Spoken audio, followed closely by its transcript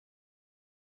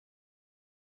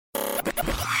Ask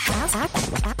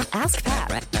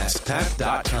Pat.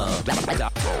 AskPat.com.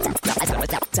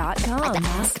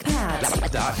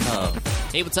 AskPat.com.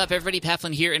 Hey, what's up, everybody? Pat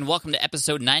Flynn here, and welcome to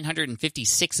episode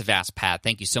 956 of Ask Pat.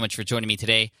 Thank you so much for joining me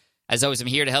today. As always, I'm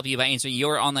here to help you by answering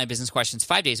your online business questions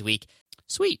 5 days a week.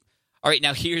 Sweet. All right,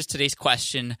 now here's today's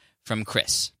question from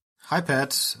Chris. Hi,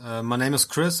 Pat. My name is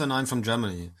Chris, and I'm from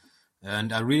Germany.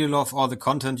 And I really love all the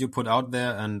content you put out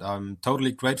there, and I'm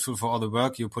totally grateful for all the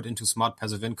work you put into Smart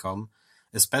Passive Income,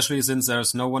 especially since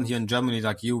there's no one here in Germany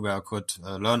like you where I could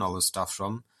learn all this stuff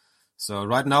from. So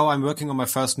right now I'm working on my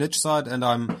first niche site, and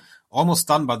I'm almost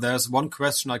done, but there's one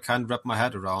question I can't wrap my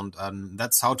head around, and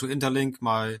that's how to interlink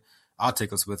my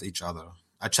articles with each other.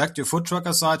 I checked your food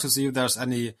trucker site to see if there's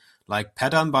any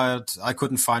pattern, but I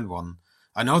couldn't find one.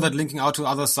 I know that linking out to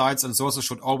other sites and sources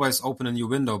should always open a new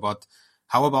window, but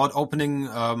how about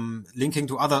linking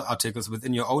to other articles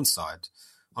within your own site?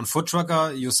 On Food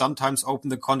Trucker, you sometimes open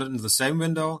the content in the same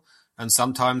window and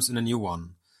sometimes in a new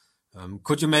one.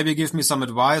 Could you maybe give me some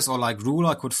advice or rule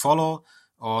I could follow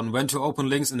on when to open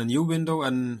links in a new window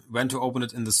and when to open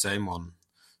it in the same one?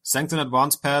 Thanks in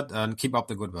advance, Pat, and keep up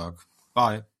the good work.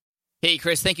 Bye. Hey,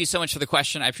 Chris, thank you so much for the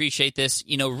question. I appreciate this.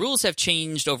 You know, rules have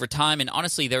changed over time, and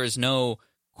honestly, there is no,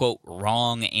 quote,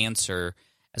 wrong answer.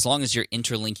 As long as you're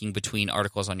interlinking between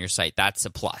articles on your site, that's a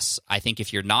plus. I think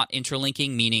if you're not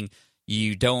interlinking, meaning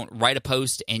you don't write a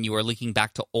post and you are linking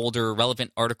back to older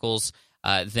relevant articles,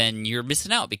 then you're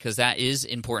missing out because that is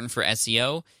important for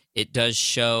SEO. It does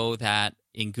show that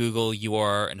in Google you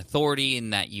are an authority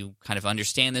and that you kind of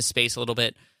understand this space a little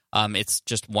bit. It's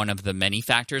just one of the many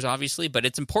factors, obviously, but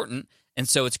it's important. And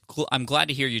so I'm glad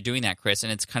to hear you're doing that, Chris,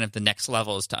 and it's kind of the next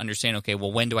level is to understand, okay,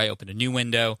 well, when do I open a new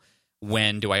window?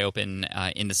 When do I open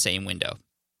in the same window?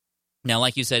 Now,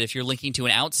 like you said, if you're linking to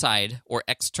an outside or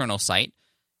external site,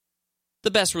 the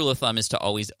best rule of thumb is to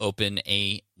always open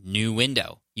a new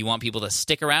window. You want people to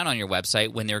stick around on your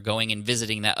website when they're going and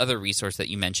visiting that other resource that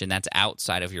you mentioned that's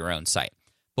outside of your own site.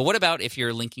 But what about if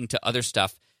you're linking to other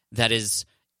stuff that is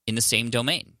in the same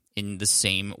domain, in the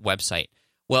same website?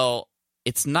 Well,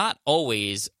 it's not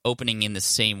always opening in the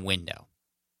same window.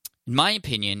 In my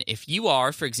opinion, if you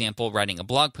are, for example, writing a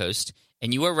blog post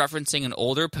and you are referencing an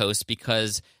older post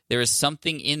because there is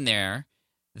something in there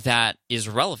that is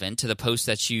relevant to the post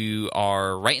that you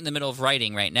are right in the middle of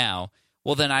writing right now,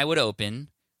 well, then I would open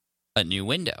a new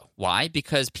window. Why?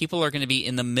 Because people are going to be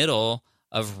in the middle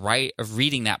of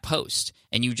reading that post,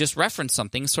 and you just reference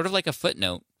something sort of like a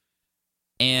footnote.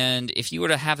 And if you were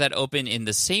to have that open in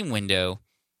the same window,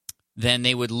 then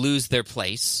they would lose their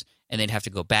place and they'd have to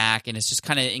go back, and it's just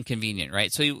kind of inconvenient,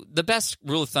 right? So the best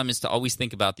rule of thumb is to always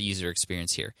think about the user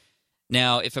experience here.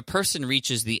 Now, if a person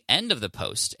reaches the end of the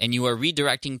post and you are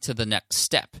redirecting to the next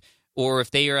step, or if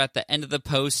they are at the end of the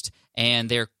post and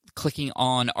they're clicking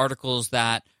on articles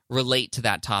that relate to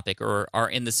that topic or are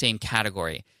in the same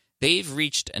category, they've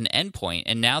reached an endpoint,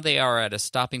 and now they are at a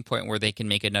stopping point where they can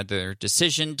make another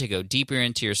decision to go deeper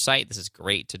into your site. This is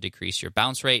great to decrease your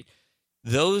bounce rate.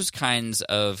 Those kinds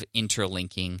of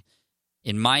interlinking,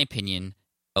 in my opinion,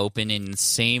 open in the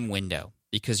same window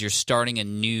because you're starting a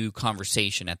new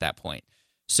conversation at that point.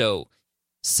 So,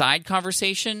 side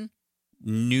conversation,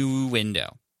 new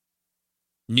window.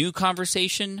 New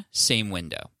conversation, same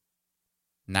window.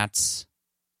 And that's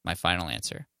my final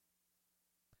answer.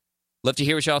 Love to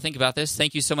hear what y'all think about this.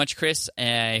 Thank you so much, Chris.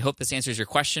 I hope this answers your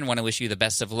question. I want to wish you the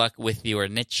best of luck with your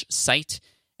niche site.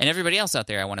 And everybody else out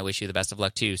there, I want to wish you the best of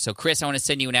luck too. So, Chris, I want to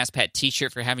send you an Ask Pat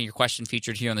t-shirt for having your question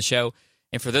featured here on the show.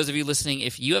 And for those of you listening,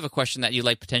 if you have a question that you'd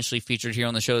like potentially featured here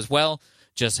on the show as well,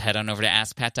 just head on over to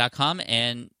AskPat.com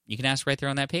and you can ask right there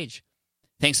on that page.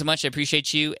 Thanks so much. I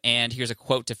appreciate you. And here's a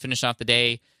quote to finish off the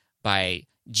day by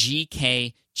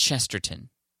G.K. Chesterton.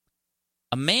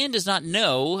 A man does not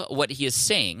know what he is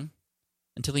saying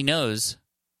until he knows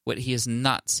what he is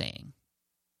not saying.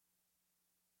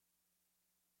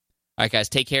 All right, guys,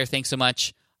 take care. Thanks so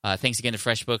much. Thanks again to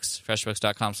FreshBooks,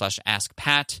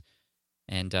 freshbooks.com/AskPat.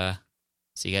 And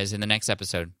see you guys in the next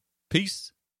episode.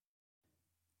 Peace.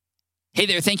 Hey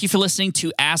there, thank you for listening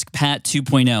to Ask Pat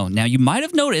 2.0. Now, you might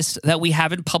have noticed that we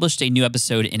haven't published a new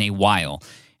episode in a while.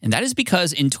 And that is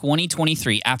because in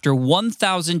 2023, after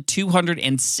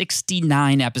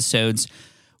 1,269 episodes,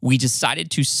 we decided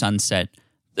to sunset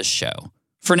the show.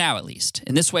 For now, at least.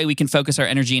 In this way, we can focus our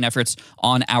energy and efforts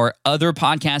on our other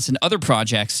podcasts and other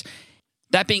projects.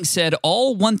 That being said,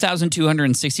 all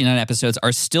 1,269 episodes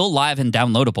are still live and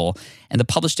downloadable, and the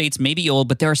published dates may be old,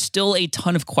 but there are still a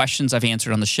ton of questions I've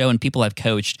answered on the show and people I've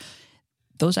coached.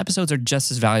 Those episodes are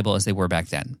just as valuable as they were back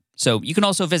then. So you can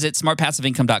also visit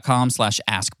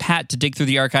smartpassiveincome.com/askpat to dig through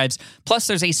the archives. Plus,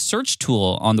 there's a search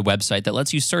tool on the website that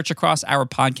lets you search across our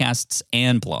podcasts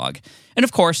and blog. And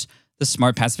of course, the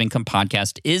Smart Passive Income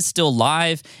podcast is still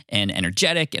live and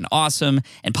energetic and awesome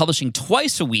and publishing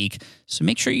twice a week. So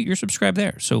make sure you're subscribed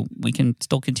there so we can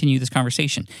still continue this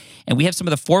conversation. And we have some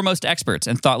of the foremost experts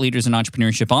and thought leaders in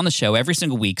entrepreneurship on the show every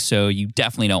single week, so you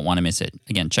definitely don't want to miss it.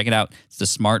 Again, check it out. It's the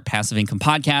Smart Passive Income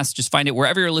podcast. Just find it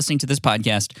wherever you're listening to this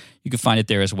podcast. You can find it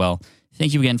there as well.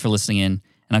 Thank you again for listening in,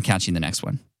 and I'll catch you in the next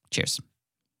one. Cheers.